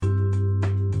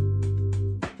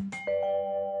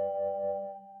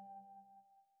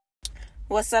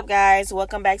What's up, guys?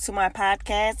 Welcome back to my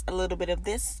podcast. A little bit of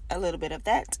this, a little bit of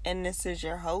that. And this is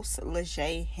your host,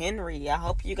 LaJay Henry. I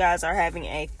hope you guys are having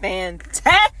a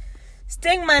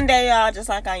fantastic Monday, y'all, just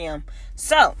like I am.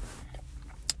 So,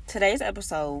 today's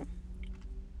episode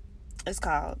is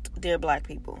called Dear Black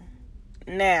People.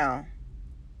 Now,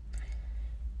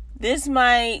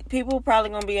 people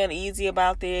probably going to be uneasy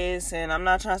about this, and I'm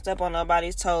not trying to step on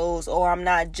nobody's toes, or I'm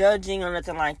not judging or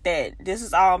nothing like that. This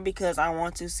is all because I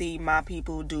want to see my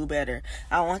people do better.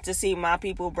 I want to see my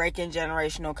people breaking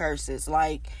generational curses.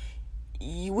 Like,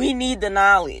 we need the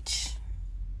knowledge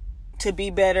to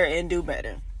be better and do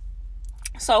better.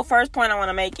 So, first point I want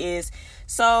to make is,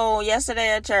 yesterday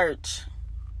at church,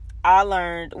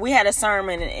 we had a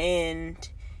sermon, and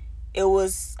it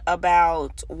was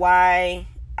about why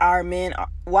men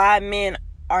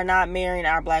are not marrying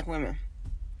our black women.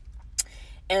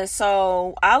 And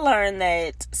so I learned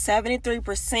that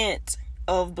 73%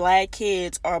 of black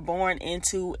kids are born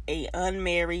into a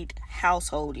unmarried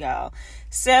household, y'all.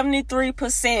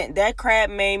 73%. That crap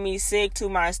made me sick to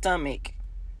my stomach.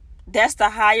 That's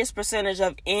the highest percentage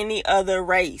of any other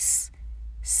race.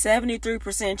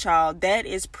 73%, y'all. That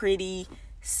is pretty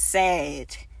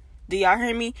sad. Do y'all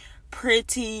hear me?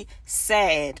 Pretty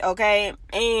sad, okay?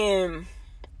 And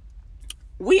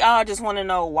we all just want to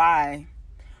know why.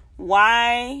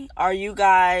 Why are you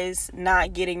guys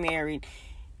not getting married?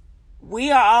 We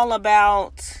are all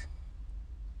about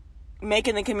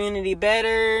making the community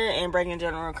better and breaking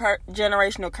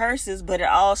generational curses, but it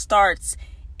all starts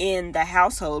in the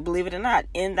household, believe it or not,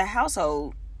 in the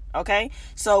household, okay?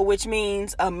 So, which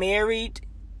means a married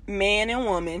man and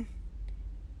woman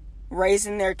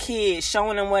raising their kids,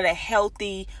 showing them what a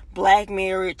healthy black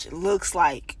marriage looks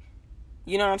like.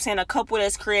 You know what I'm saying? A couple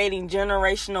that's creating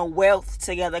generational wealth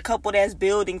together, a couple that's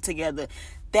building together.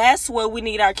 That's what we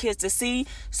need our kids to see,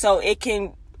 so it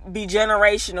can be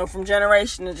generational, from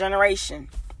generation to generation.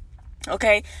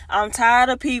 Okay? I'm tired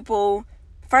of people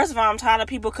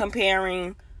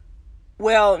comparing,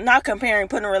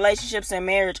 putting relationships and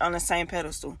marriage on the same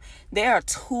pedestal. There are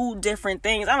two different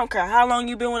things. I don't care how long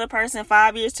you've been with a person,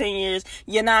 5 years, 10 years,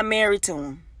 you're not married to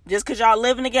them. Just because y'all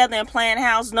living together and playing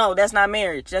house, no, that's not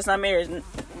marriage. That's not marriage.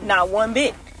 Not one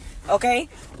bit. Okay?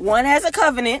 One has a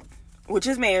covenant, which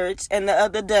is marriage, and the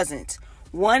other doesn't.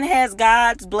 One has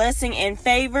God's blessing and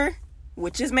favor,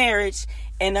 which is marriage,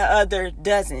 and the other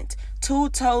doesn't. Two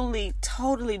totally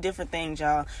different things,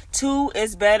 y'all. Two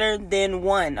is better than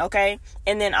one, okay?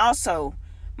 And then also,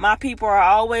 my people are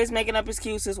always making up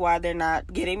excuses why they're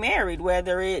not getting married.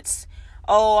 Whether it's,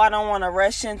 I don't want to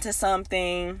rush into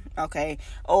something, okay?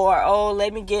 Or,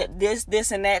 let me get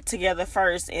this, and that together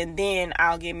first, and then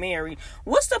I'll get married.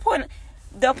 What's the point?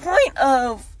 The point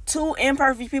of two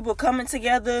imperfect people coming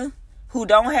together who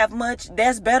don't have much,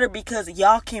 that's better because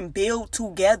y'all can build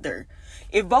together.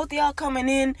 If both of y'all coming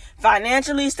in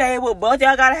financially stable, both of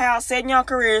y'all got a house, setting y'all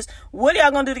careers, what are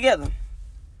y'all going to do together?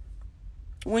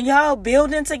 When y'all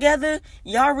building together,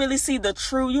 y'all really see the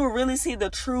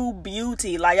true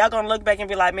beauty. Like, y'all going to look back and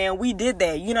be like, man, we did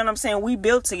that. You know what I'm saying? We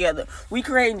built together. We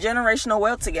creating generational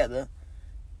wealth together.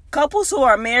 Couples who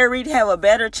are married have a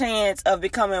better chance of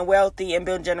becoming wealthy and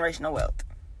building generational wealth.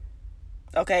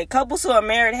 Okay, couples who are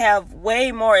married have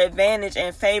way more advantage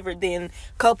and favor than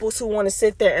couples who want to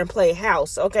sit there and play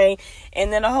house, okay?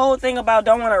 And then the whole thing about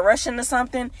don't want to rush into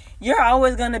something, you're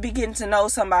always going to be getting to know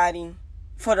somebody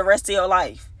for the rest of your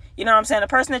life. You know what I'm saying? The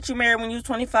person that you married when you was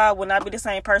 25 will not be the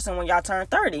same person when y'all turn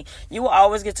 30. You will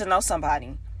always get to know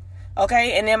somebody,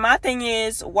 okay? And then my thing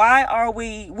is, why are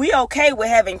we okay with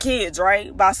having kids,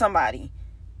 right, by somebody?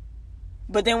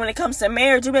 But then when it comes to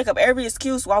marriage, you make up every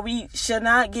excuse why we should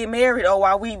not get married, or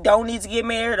why we don't need to get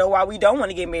married, or why we don't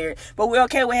want to get married. But we're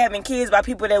okay with having kids by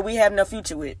people that we have no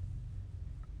future with.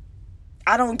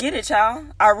 I don't get it, y'all.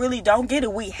 I really don't get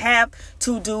it. We have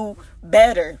to do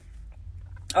better.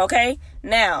 Okay?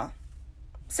 Now,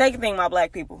 second thing, my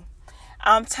black people.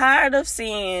 I'm tired of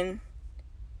seeing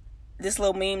this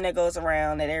little meme that goes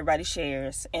around that everybody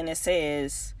shares. And it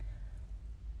says,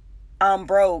 I'm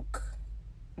broke,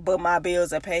 but my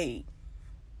bills are paid.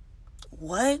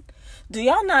 What? Do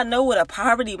y'all not know what a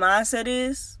poverty mindset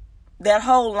is? That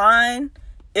whole line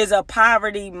is a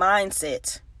poverty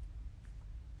mindset.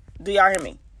 Do y'all hear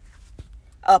me?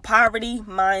 A poverty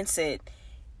mindset.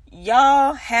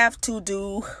 Y'all have to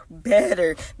do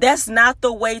better. That's not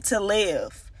the way to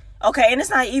live. Okay, and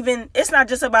it's not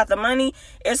just about the money.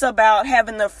 It's about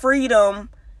having the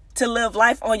freedom to live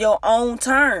life on your own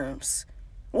terms.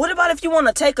 What about if you want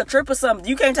to take a trip or something?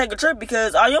 You can't take a trip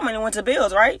because all your money went to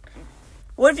bills, right?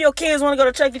 What if your kids want to go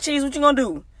to Chuck E. Cheese? What you gonna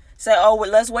do? Say,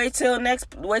 let's wait till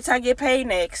I get paid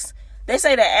next. They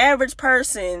say the average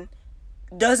person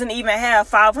doesn't even have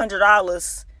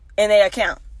 $500 in their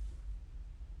account.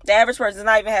 The average person does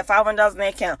not even have $500 in their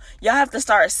account. Y'all have to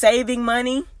start saving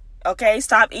money. Okay?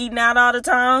 Stop eating out all the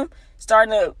time.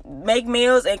 Starting to make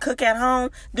meals and cook at home.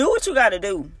 Do what you got to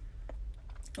do.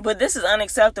 But this is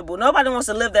unacceptable. Nobody wants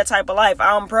to live that type of life.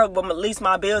 I'm broke, but at least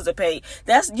my bills are paid.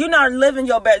 You're not living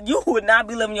your best. You would not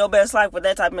be living your best life with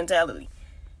that type of mentality.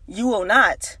 You will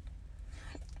not.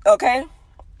 Okay?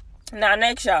 Now,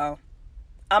 next, y'all.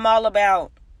 I'm all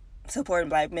about supporting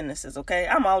black businesses, okay?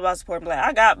 I'm all about supporting black.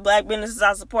 I got black businesses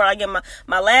I support. I get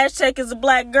my last check as a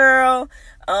black girl.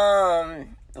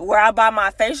 Where I buy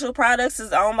my facial products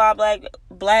is owned by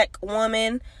black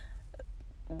woman.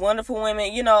 Wonderful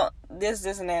women. You know, this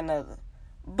and that and other.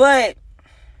 But,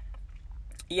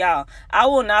 y'all, I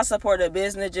will not support a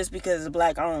business just because it's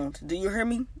black owned. Do you hear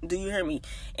me? Do you hear me?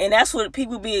 And that's what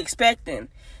people be expecting.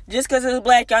 Just because it's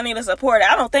black, y'all need to support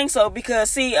it. I don't think so, because,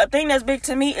 see, a thing that's big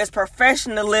to me is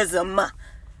professionalism.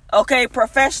 Okay?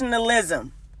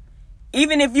 Professionalism.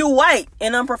 Even if you white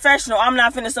and unprofessional, I'm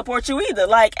not finna support you either.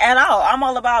 Like, at all. I'm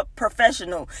all about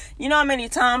professional. You know how many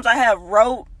times I have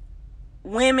wrote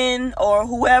women or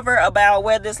whoever about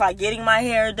whether it's like getting my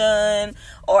hair done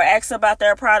or ask about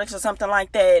their products or something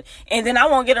like that, and then I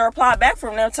won't get a reply back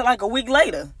from them until like a week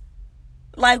later.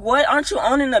 Like, what? Aren't you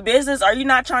owning a business? Are you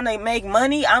not trying to make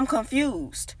money? I'm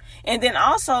confused. And then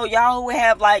also, y'all who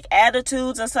have like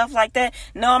attitudes and stuff like that,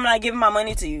 no, I'm not giving my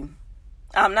money to you.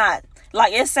 I'm not.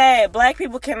 Like, it's sad. Black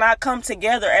people cannot come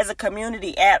together as a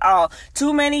community at all.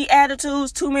 Too many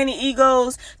attitudes, too many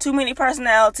egos, too many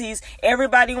personalities.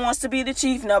 Everybody wants to be the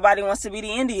chief. Nobody wants to be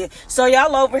the Indian. So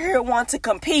y'all over here want to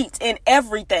compete in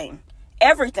everything.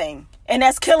 Everything. And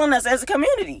that's killing us as a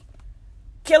community.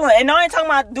 Killing. And no, I ain't talking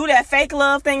about do that fake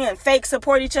love thing and fake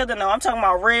support each other. No, I'm talking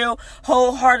about real,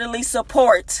 wholeheartedly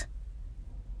support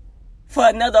for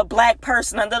another black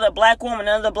person, another black woman,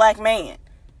 another black man.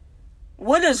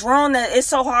 What is wrong that it's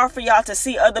so hard for y'all to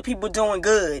see other people doing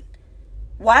good?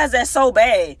 Why is that so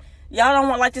bad? Y'all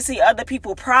don't like to see other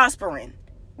people prospering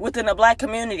within the black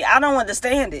community. I don't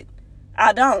understand it.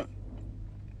 I don't.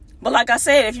 But like I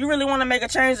said, if you really want to make a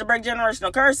change to break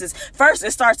generational curses, first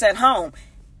it starts at home.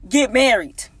 Get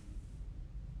married.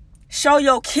 Show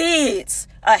your kids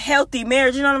a healthy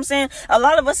marriage. You know what I'm saying? A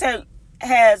lot of us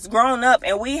has grown up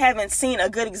and we haven't seen a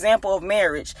good example of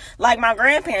marriage. Like my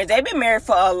grandparents, they've been married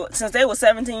since they were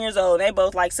 17 years old. They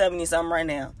both like 70 something right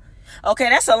now. Okay,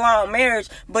 that's a long marriage,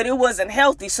 but it wasn't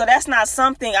healthy. So that's not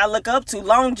something I look up to.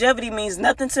 Longevity means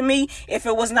nothing to me if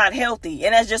it was not healthy.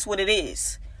 And that's just what it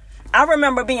is. I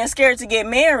remember being scared to get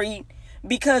married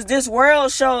because this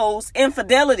world shows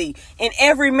infidelity in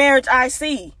every marriage I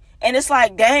see. And it's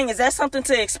like, dang, is that something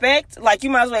to expect? Like, you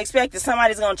might as well expect that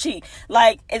somebody's going to cheat.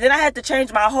 Like, and then I had to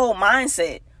change my whole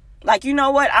mindset. Like, you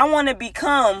know what? I want to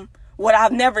become what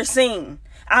I've never seen.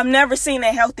 I've never seen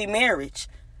a healthy marriage.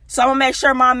 So I'm going to make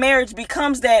sure my marriage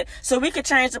becomes that, so we could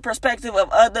change the perspective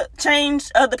of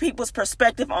change other people's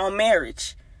perspective on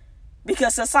marriage.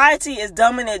 Because society is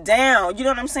dumbing it down. You know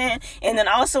what I'm saying? And then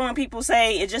also when people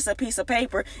say it's just a piece of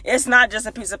paper, it's not just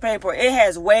a piece of paper. It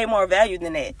has way more value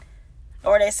than that.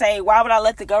 Or they say, why would I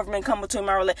let the government come between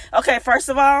my relationship? Okay, first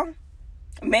of all,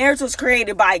 marriage was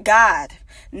created by God,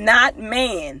 not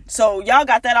man. So y'all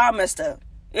got that all messed up.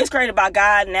 It's created by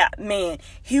God, not man.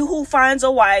 He who finds a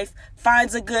wife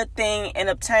finds a good thing and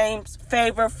obtains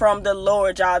favor from the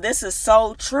Lord, y'all. This is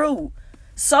so true.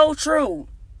 So true.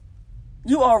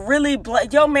 You are really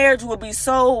blessed. Your marriage will be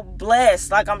so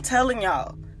blessed, like I'm telling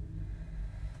y'all.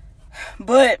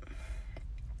 But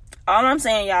all I'm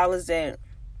saying, y'all, is that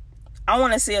I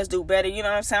want to see us do better. You know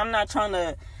what I'm saying? I'm not trying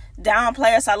to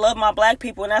downplay us. I love my black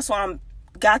people, and that's why I'm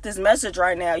got this message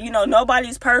right now. You know,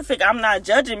 nobody's perfect. I'm not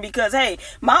judging because, hey,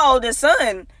 my oldest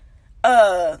son,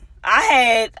 I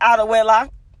had out of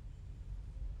wedlock.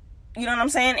 You know what I'm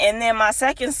saying? And then my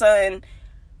second son,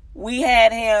 we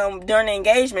had him during the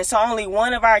engagement. So only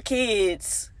one of our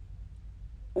kids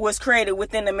was created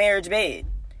within the marriage bed.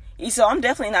 So I'm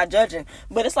definitely not judging.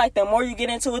 But it's like the more you get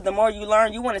into it, the more you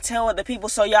learn. You want to tell other people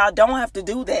so y'all don't have to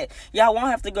do that. Y'all won't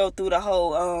have to go through the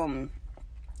whole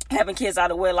having kids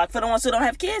out of wedlock. For the ones who don't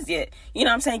have kids yet. You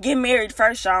know what I'm saying? Get married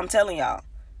first, y'all. I'm telling y'all.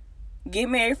 Get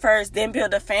married first, then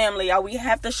build a family. Y'all, we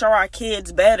have to show our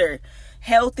kids better.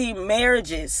 Healthy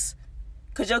marriages.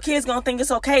 Because your kids going to think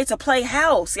it's okay to play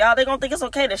house. Y'all, they going to think it's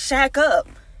okay to shack up.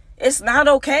 It's not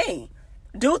okay.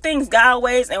 Do things God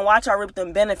ways and watch our reap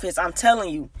them benefits. I'm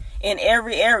telling you. In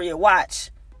every area,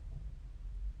 watch.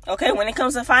 Okay, when it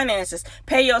comes to finances,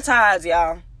 pay your tithes,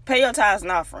 y'all. Pay your tithes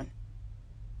and offering.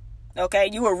 Okay,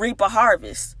 you will reap a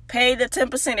harvest. Pay the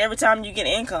 10% every time you get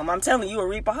income. I'm telling you, will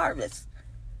reap a harvest.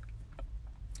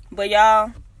 But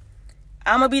y'all,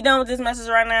 I'm going to be done with this message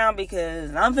right now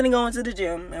because I'm finna go into the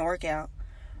gym and work out.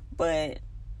 But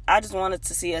I just wanted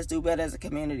to see us do better as a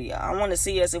community, y'all. I want to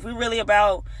see us, if we really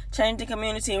about changing the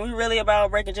community and we really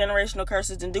about breaking generational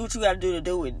curses, then do what you got to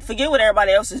do it. Forget what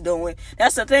everybody else is doing.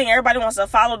 That's the thing. Everybody wants to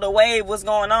follow the wave, what's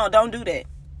going on. Don't do that.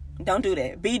 Don't do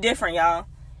that. Be different, y'all.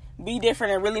 Be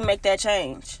different and really make that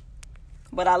change.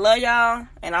 But I love y'all,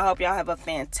 and I hope y'all have a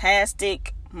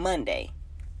fantastic Monday.